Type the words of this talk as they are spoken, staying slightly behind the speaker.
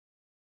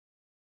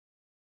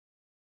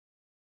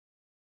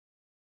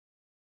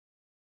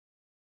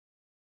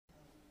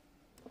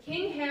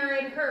King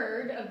Herod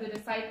heard of the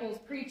disciples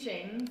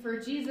preaching, for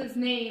Jesus'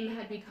 name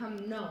had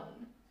become known.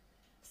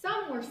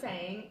 Some were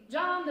saying,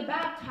 John the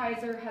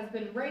Baptizer has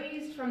been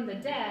raised from the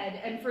dead,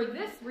 and for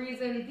this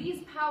reason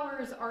these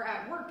powers are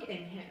at work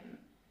in him.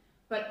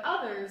 But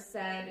others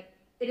said,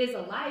 it is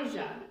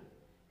Elijah.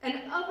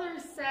 And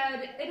others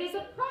said, it is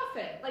a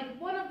prophet, like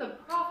one of the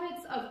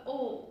prophets of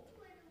old.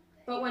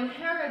 But when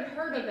Herod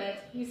heard of it,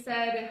 he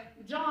said,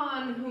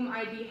 John, whom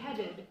I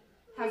beheaded,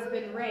 has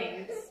been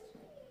raised.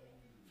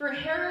 For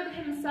Herod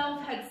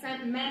himself had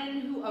sent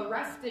men who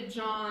arrested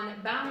John,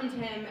 bound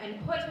him,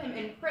 and put him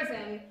in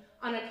prison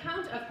on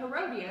account of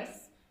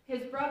Herodias,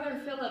 his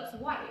brother Philip's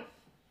wife,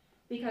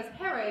 because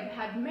Herod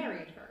had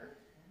married her.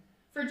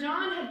 For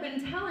John had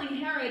been telling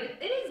Herod,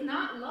 it is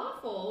not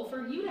lawful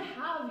for you to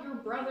have your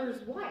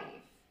brother's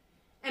wife.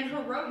 And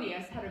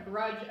Herodias had a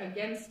grudge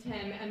against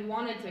him and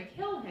wanted to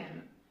kill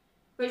him.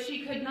 But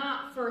she could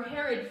not, for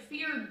Herod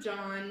feared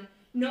John,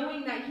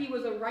 knowing that he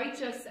was a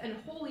righteous and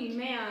holy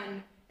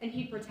man, and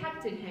he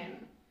protected him.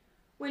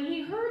 When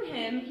he heard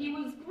him, he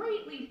was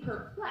greatly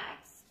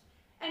perplexed,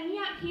 and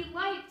yet he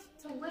liked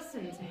to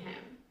listen to him.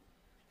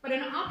 But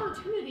an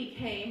opportunity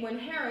came when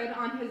Herod,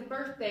 on his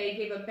birthday,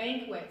 gave a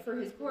banquet for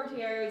his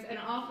courtiers and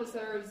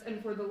officers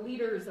and for the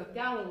leaders of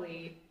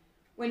Galilee.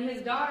 When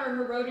his daughter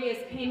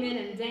Herodias came in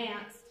and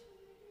danced,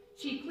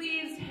 she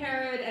pleased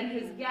Herod and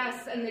his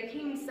guests, and the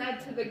king said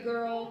to the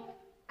girl,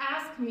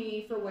 ask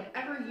me for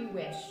whatever you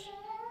wish,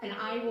 and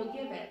I will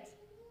give it.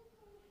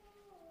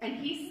 And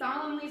he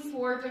solemnly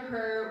swore to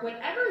her,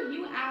 whatever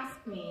you ask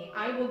me,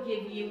 I will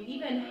give you,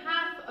 even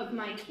half of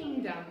my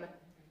kingdom.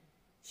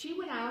 She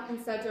went out and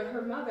said to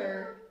her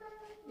mother,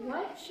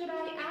 what should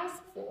I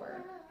ask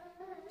for?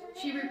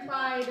 She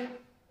replied,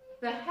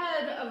 the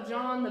head of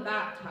John the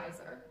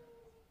Baptizer.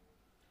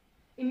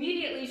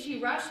 Immediately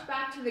she rushed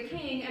back to the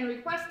king and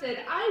requested,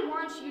 I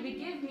want you to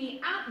give me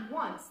at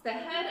once the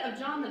head of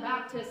John the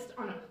Baptist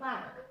on a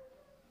platter.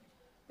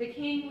 The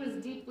king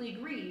was deeply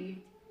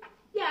grieved,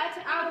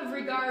 yet out of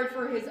regard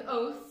for his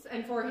oaths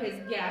and for his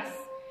guests,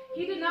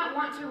 he did not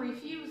want to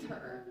refuse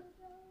her.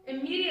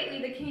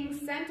 Immediately the king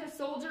sent a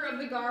soldier of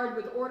the guard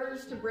with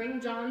orders to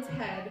bring John's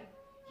head.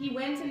 He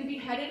went and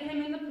beheaded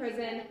him in the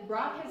prison,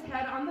 brought his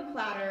head on the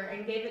platter,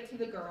 and gave it to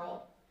the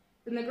girl.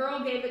 Then the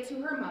girl gave it to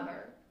her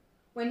mother.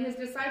 When his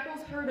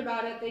disciples heard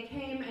about it, they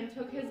came and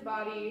took his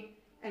body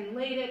and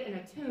laid it in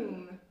a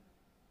tomb.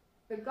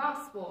 The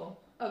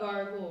gospel of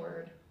our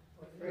Lord.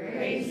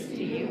 Praise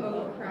to you,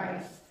 O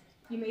Christ.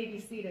 You may be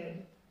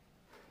seated.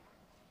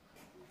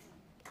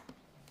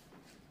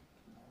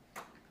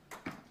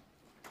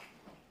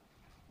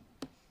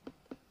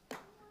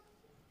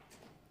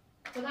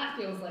 Well, that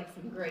feels like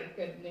some great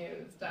good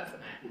news, doesn't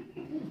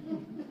it?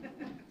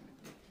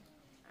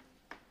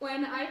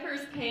 When I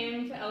first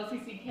came to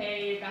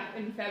LCCK back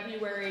in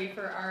February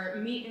for our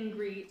meet and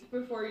greet,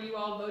 before you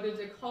all voted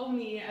to call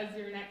me as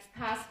your next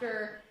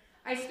pastor,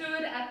 I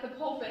stood at the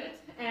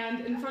pulpit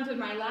and in front of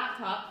my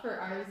laptop for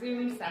our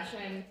Zoom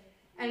session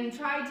and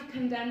tried to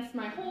condense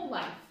my whole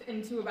life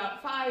into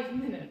about 5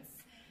 minutes,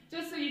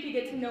 just so you could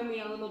get to know me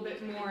a little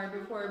bit more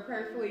before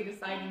prayerfully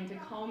deciding to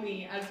call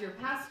me as your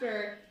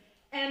pastor.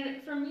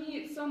 And for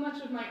me, so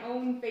much of my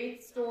own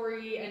faith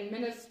story and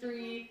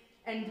ministry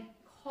and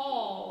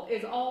call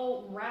is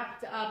all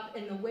wrapped up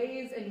in the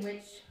ways in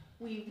which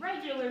we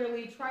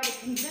regularly try to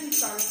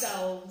convince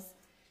ourselves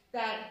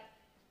that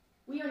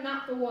we are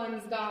not the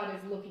ones God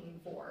is looking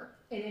for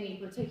in any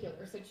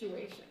particular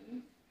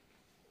situation.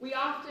 We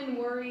often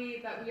worry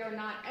that we are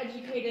not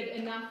educated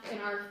enough in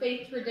our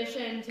faith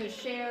tradition to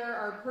share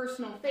our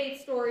personal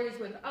faith stories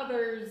with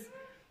others.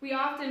 We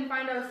often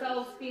find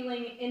ourselves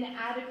feeling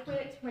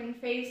inadequate when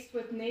faced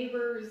with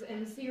neighbors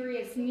in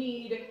serious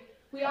need.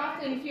 We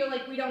often feel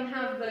like we don't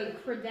have the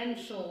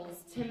credentials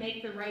to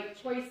make the right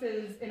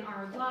choices in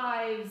our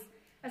lives,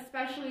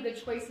 especially the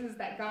choices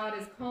that God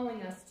is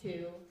calling us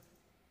to.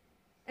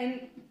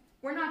 And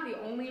we're not the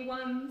only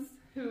ones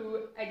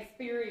who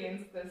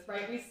experience this,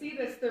 right? We see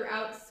this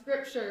throughout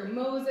Scripture.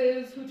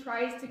 Moses, who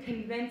tries to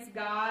convince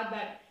God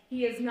that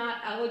he is not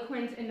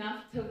eloquent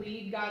enough to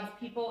lead God's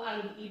people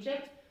out of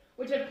Egypt,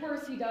 which of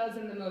course he does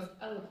in the most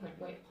eloquent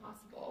way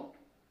possible.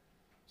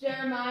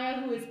 Jeremiah,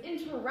 who is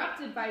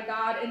interrupted by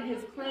God in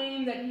his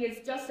claim that he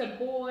is just a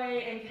boy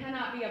and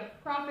cannot be a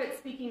prophet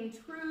speaking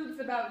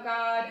truths about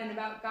God and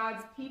about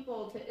God's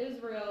people to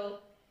Israel.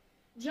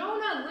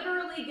 Jonah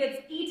literally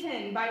gets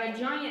eaten by a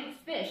giant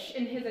fish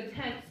in his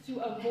attempts to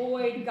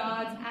avoid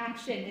God's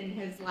action in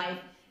his life.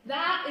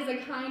 That is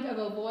a kind of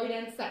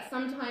avoidance that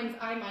sometimes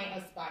I might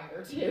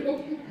aspire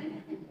to.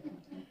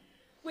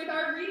 With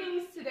our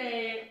readings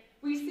today,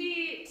 we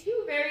see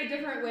two very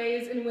different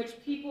ways in which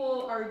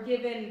people are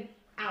given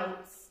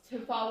outs to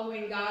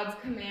following God's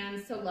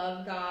commands to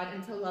love God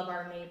and to love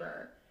our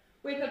neighbor.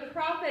 With the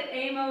prophet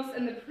Amos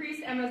and the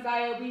priest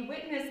Amaziah, we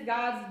witness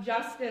God's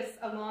justice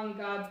along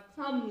God's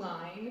plumb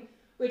line,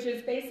 which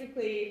is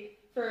basically,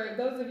 for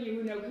those of you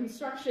who know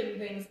construction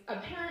things,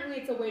 apparently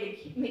it's a way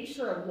to make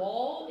sure a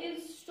wall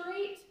is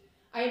straight.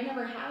 I have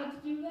never had to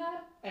do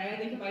that, and I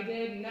think if I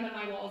did, none of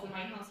my walls in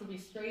my house would be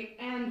straight,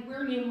 and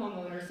we're new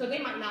homeowners, so they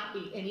might not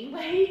be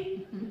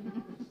anyway.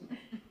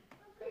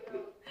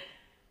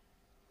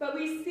 But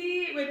we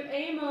see with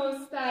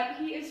Amos that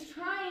he is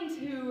trying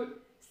to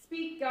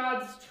speak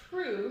God's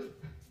truth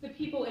to the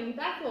people in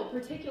Bethel,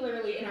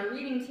 particularly in our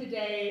reading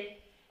today.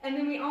 And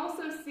then we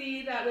also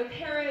see that with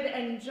Herod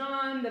and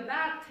John the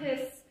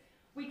Baptist,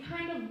 we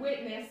kind of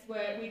witness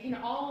what we can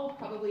all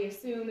probably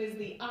assume is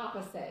the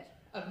opposite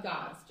of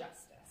God's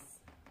justice.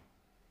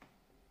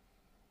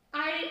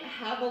 I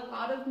have a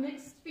lot of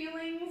mixed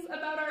feelings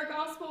about our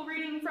gospel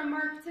reading from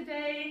Mark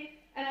today,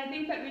 and I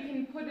think that we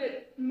can put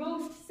it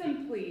most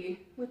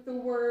simply with the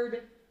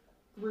word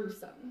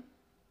gruesome.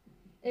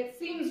 It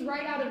seems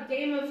right out of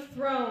Game of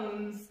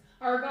Thrones.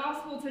 Our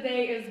gospel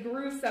today is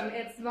gruesome.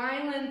 It's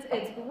violent,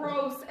 it's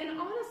gross, and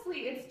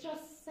honestly, it's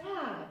just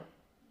sad.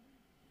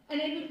 And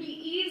it would be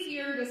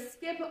easier to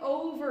skip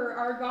over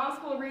our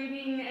gospel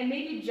reading and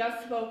maybe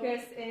just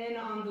focus in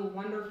on the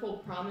wonderful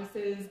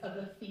promises of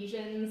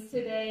Ephesians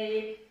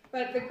today.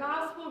 But the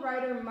gospel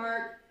writer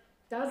Mark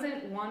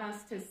doesn't want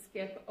us to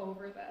skip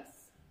over this.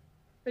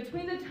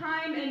 Between the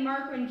time in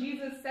Mark when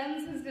Jesus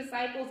sends his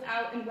disciples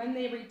out and when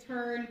they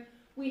return,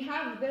 we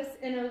have this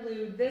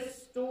interlude,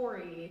 this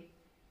story,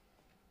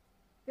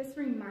 this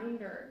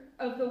reminder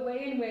of the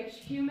way in which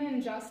human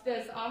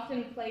justice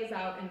often plays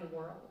out in the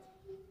world.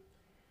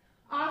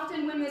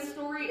 Often when this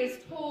story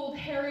is told,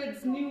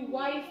 Herod's new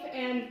wife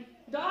and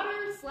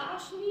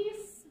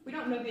daughter/niece, we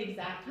don't know the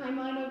exact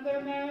timeline of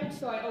their marriage,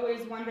 so I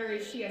always wonder,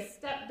 is she a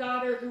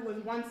stepdaughter who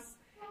was once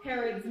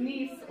Herod's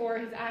niece or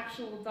his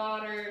actual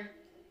daughter?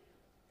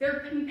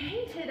 They're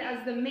painted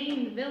as the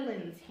main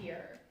villains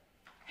here.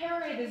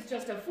 Herod is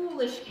just a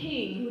foolish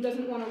king who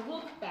doesn't want to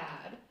look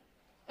bad.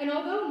 And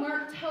although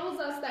Mark tells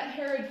us that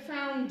Herod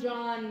found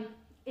John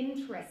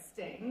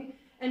interesting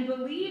and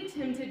believed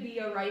him to be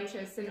a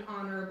righteous and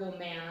honorable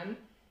man,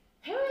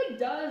 Herod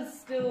does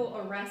still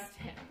arrest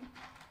him.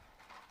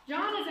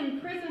 John is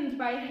imprisoned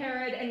by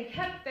Herod and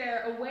kept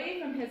there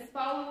away from his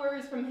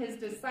followers, from his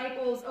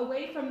disciples,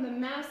 away from the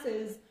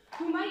masses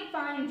who might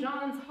find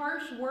John's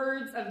harsh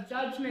words of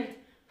judgment,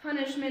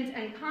 punishment,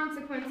 and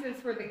consequences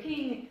for the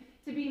king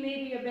to be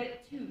maybe a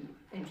bit too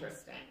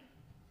interesting.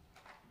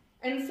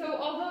 And so,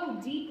 although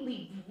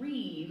deeply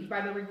grieved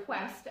by the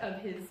request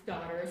of his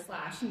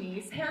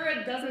daughter/niece,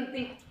 Herod doesn't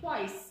think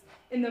twice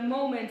in the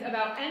moment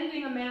about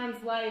ending a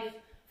man's life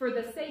for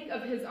the sake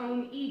of his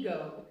own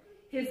ego,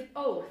 his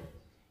oath,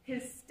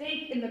 his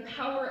stake in the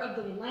power of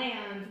the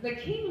land. The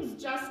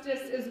king's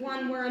justice is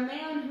one where a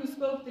man who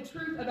spoke the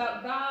truth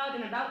about God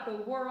and about the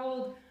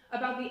world,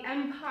 about the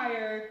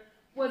empire,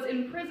 was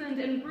imprisoned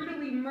and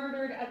brutally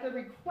murdered at the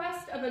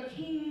request of a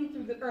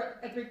king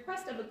at the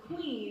request of a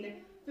queen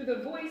through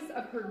the voice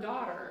of her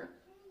daughter,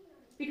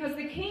 because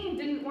the king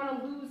didn't want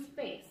to lose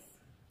face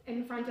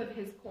in front of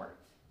his court.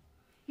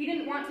 He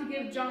didn't want to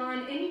give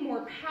John any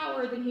more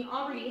power than he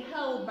already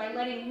held by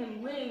letting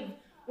him live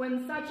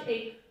when such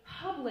a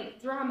public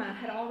drama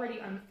had already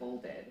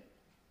unfolded.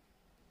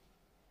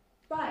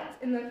 But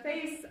in the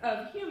face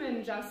of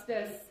human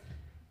justice,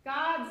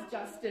 God's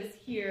justice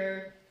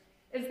here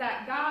is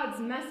that God's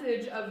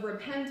message of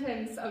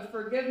repentance, of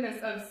forgiveness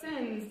of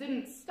sins,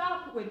 didn't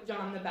stop with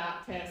John the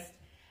Baptist.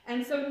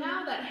 And so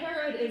now that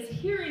Herod is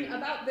hearing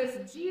about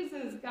this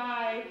Jesus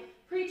guy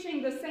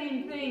preaching the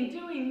same thing,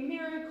 doing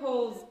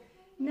miracles,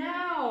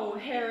 now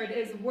Herod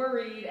is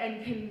worried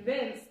and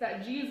convinced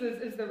that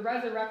Jesus is the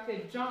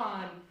resurrected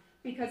John,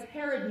 because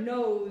Herod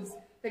knows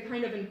the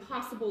kind of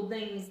impossible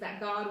things that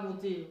God will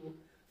do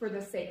for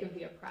the sake of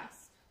the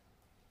oppressed.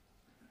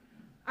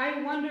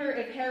 I wonder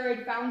if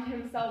Herod found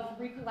himself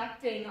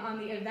recollecting on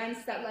the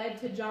events that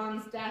led to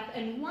John's death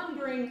and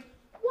wondering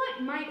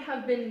what might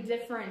have been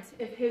different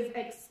if his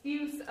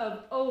excuse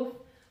of oath,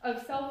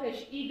 of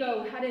selfish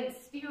ego, hadn't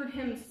steered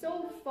him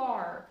so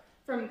far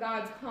from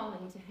God's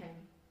calling to him.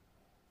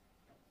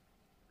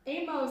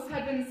 Amos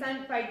had been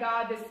sent by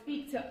God to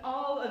speak to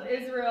all of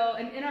Israel,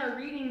 and in our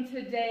reading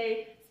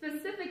today,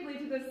 specifically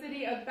to the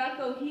city of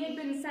Bethel, he had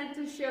been sent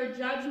to share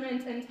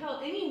judgment and tell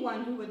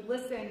anyone who would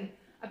listen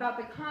about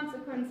the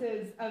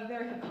consequences of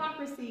their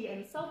hypocrisy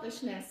and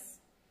selfishness.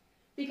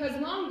 Because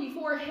long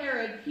before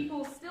Herod,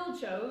 people still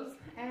chose,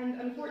 and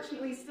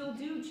unfortunately still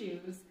do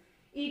choose,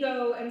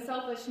 ego and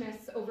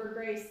selfishness over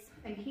grace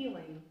and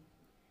healing.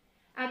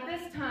 At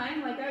this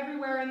time, like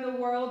everywhere in the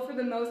world, for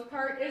the most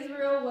part,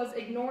 Israel was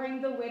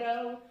ignoring the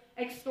widow,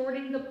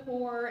 extorting the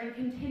poor, and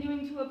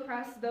continuing to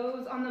oppress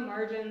those on the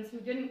margins who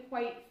didn't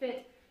quite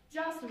fit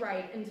just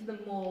right into the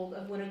mold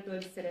of what a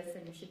good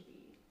citizen should be.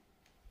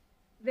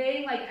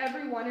 They, like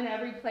everyone in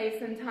every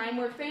place and time,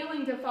 were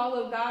failing to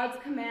follow God's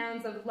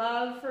commands of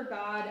love for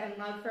God and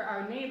love for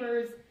our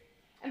neighbors.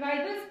 And by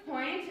this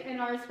point in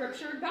our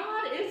scripture,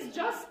 God is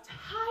just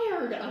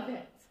tired of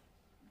it.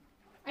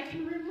 I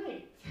can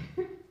relate.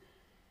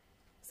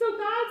 So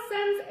God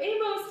sends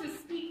Amos to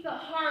speak the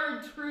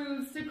hard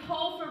truths, to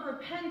call for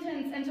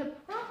repentance, and to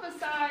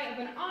prophesy of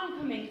an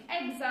oncoming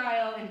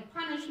exile and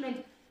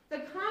punishment the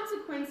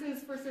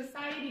consequences for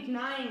society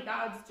denying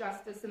God's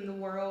justice in the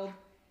world.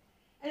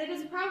 And it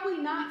is probably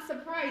not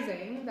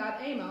surprising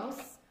that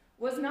Amos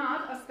was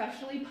not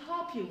especially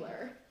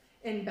popular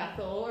in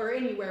Bethel or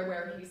anywhere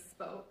where he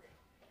spoke,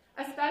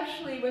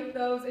 especially with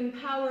those in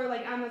power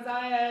like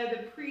Amaziah,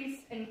 the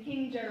priest, and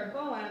King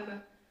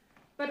Jeroboam.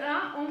 But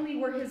not only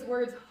were his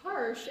words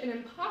harsh and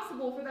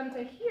impossible for them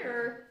to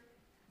hear,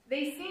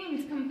 they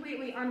seemed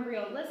completely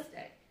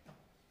unrealistic.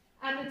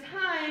 At the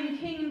time,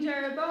 King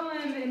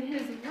Jeroboam, in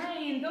his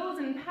reign, those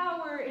in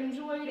power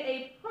enjoyed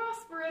a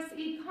prosperous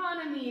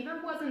economy.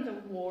 There wasn't a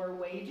war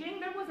waging.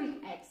 There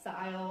wasn't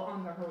exile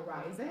on the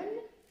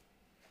horizon.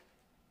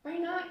 By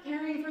not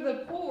caring for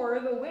the poor,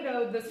 the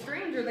widowed, the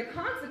stranger, the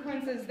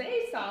consequences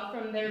they saw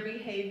from their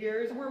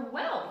behaviors were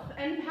wealth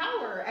and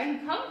power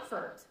and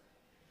comfort.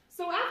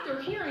 So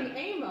after hearing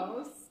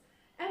Amos,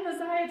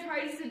 Amaziah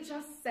tries to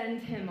just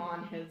send him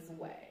on his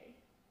way.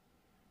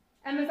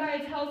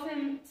 Amaziah tells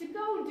him to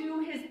go do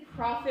his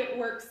prophet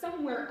work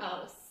somewhere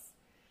else,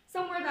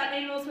 somewhere that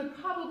Amos would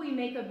probably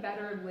make a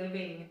better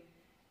living,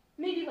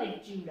 maybe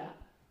like Judah,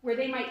 where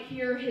they might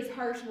hear his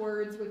harsh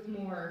words with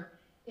more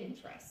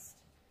interest.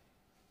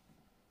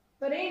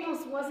 But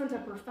Amos wasn't a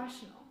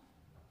professional.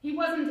 He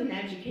wasn't an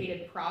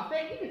educated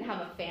prophet. He didn't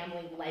have a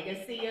family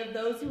legacy of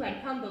those who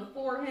had come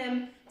before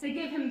him to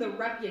give him the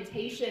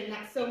reputation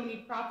that so many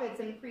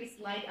prophets and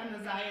priests like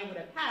Amaziah would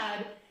have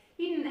had.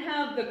 He didn't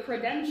have the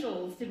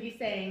credentials to be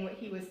saying what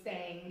he was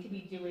saying, to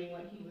be doing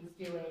what he was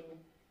doing.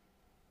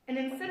 And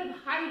instead of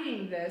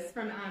hiding this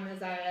from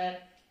Amaziah,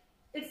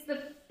 it's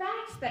the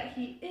fact that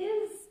he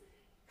is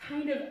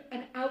kind of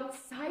an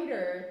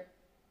outsider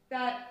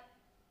that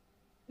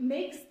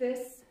makes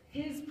this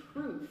his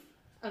proof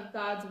of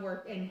God's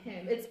work in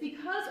him. It's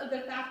because of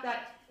the fact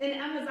that in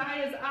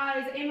Amaziah's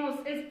eyes, Amos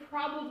is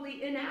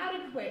probably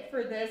inadequate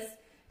for this,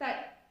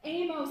 that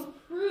Amos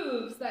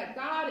proves that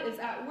God is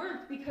at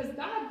work, because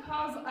God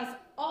calls us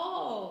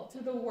all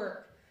to the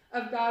work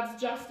of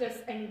God's justice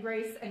and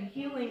grace and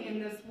healing in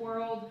this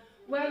world,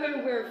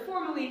 whether we're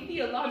formally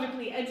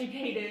theologically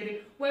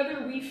educated,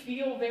 whether we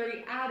feel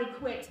very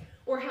adequate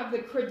or have the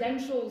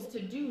credentials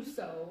to do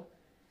so.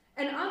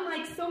 And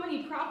unlike so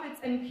many prophets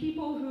and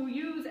people who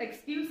use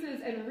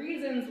excuses and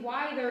reasons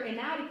why their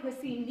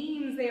inadequacy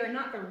means they are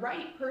not the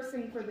right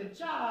person for the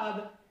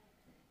job,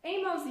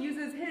 Amos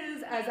uses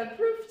his as a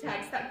proof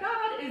text that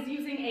God is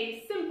using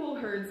a simple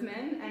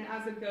herdsman, and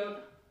as a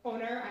goat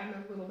owner, I'm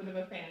a little bit of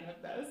a fan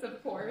of this,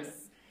 of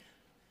course,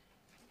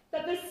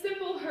 that this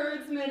simple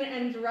herdsman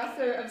and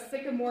dresser of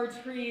sycamore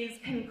trees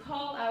can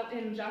call out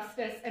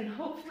injustice and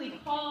hopefully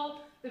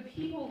call the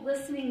people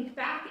listening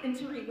back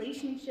into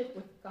relationship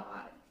with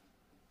God.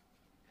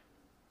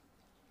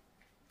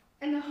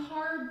 And the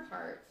hard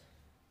part,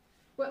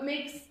 what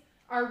makes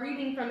our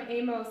reading from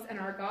Amos and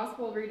our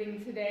gospel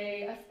reading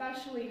today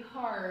especially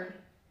hard,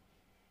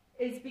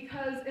 is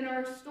because in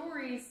our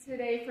stories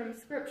today from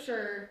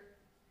Scripture,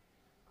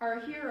 our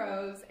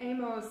heroes,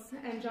 Amos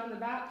and John the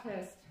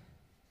Baptist,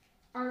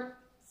 aren't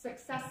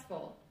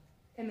successful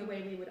in the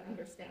way we would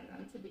understand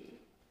them to be.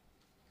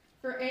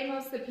 For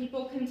Amos, the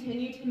people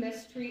continue to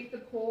mistreat the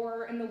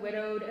poor and the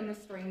widowed and the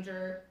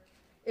stranger.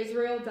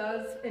 Israel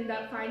does end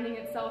up finding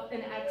itself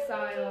in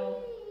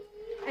exile.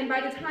 And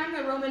by the time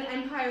the Roman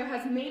Empire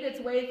has made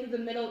its way through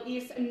the Middle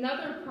East,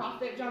 another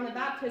prophet, John the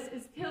Baptist,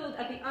 is killed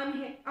at the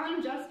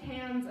unjust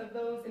hands of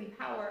those in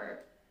power.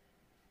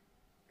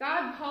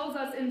 God calls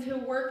us into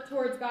work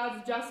towards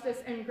God's justice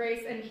and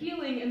grace and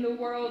healing in the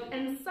world,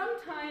 and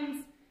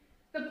sometimes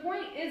the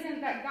point isn't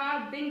that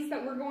God thinks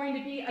that we're going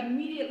to be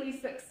immediately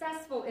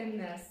successful in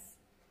this.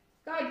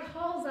 God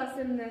calls us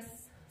in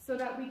this so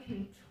that we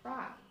can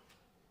try.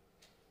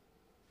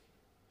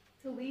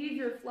 To leave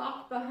your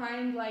flock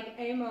behind like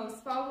Amos,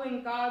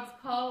 following God's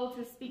call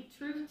to speak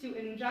truth to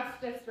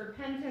injustice,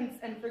 repentance,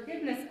 and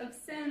forgiveness of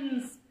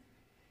sins.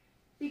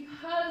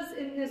 Because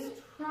in this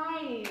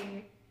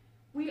trying,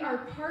 we are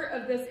part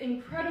of this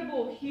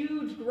incredible,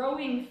 huge,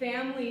 growing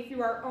family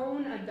through our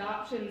own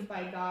adoptions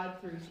by God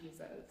through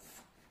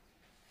Jesus.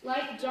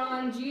 Like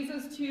John,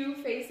 Jesus too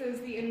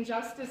faces the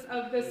injustice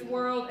of this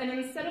world, and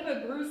instead of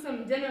a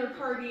gruesome dinner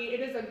party, it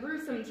is a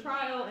gruesome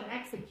trial and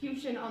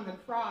execution on the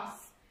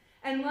cross.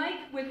 And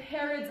like with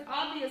Herod's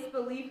obvious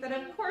belief that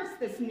of course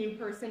this new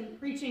person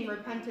preaching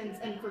repentance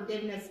and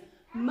forgiveness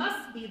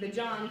must be the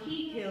John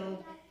he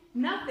killed,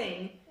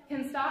 nothing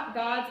can stop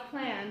God's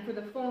plan for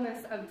the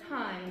fullness of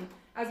time,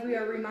 as we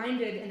are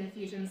reminded in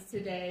Ephesians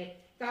today.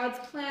 God's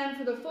plan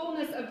for the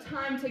fullness of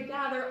time to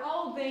gather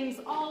all things,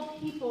 all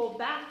people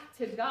back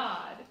to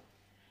God.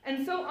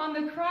 And so on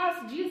the cross,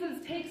 Jesus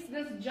takes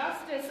this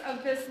justice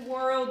of this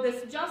world,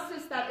 this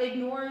justice that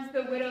ignores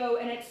the widow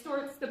and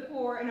extorts the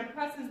poor and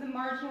oppresses the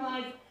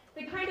marginalized,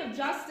 the kind of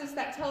justice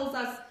that tells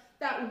us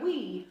that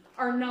we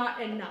are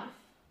not enough,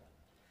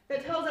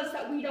 that tells us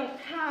that we don't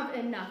have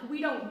enough, we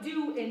don't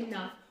do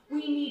enough,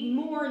 we need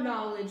more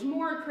knowledge,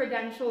 more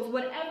credentials,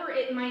 whatever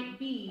it might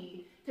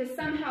be, to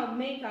somehow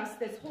make us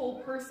this whole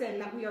person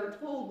that we are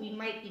told we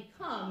might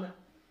become.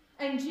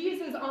 And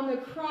Jesus on the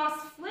cross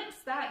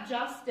flips that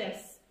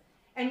justice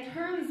and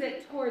turns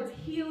it towards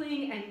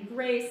healing and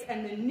grace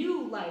and the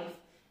new life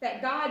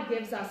that God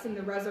gives us in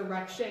the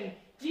resurrection.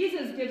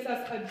 Jesus gives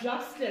us a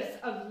justice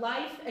of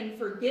life and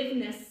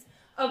forgiveness,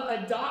 of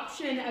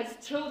adoption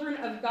as children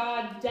of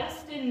God,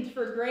 destined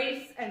for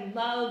grace and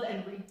love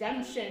and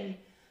redemption,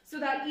 so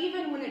that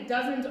even when it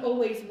doesn't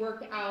always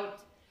work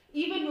out,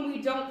 even when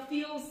we don't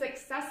feel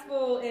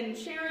successful in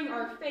sharing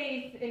our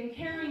faith, in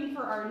caring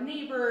for our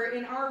neighbor,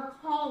 in our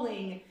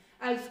calling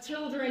as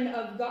children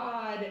of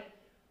God,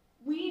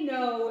 we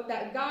know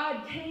that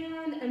God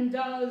can and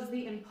does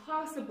the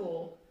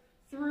impossible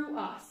through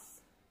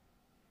us,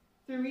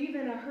 through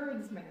even a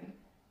herdsman,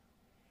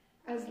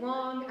 as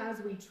long as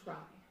we try.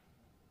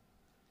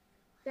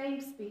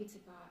 Thanks be to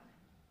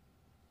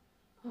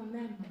God.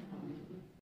 Amen.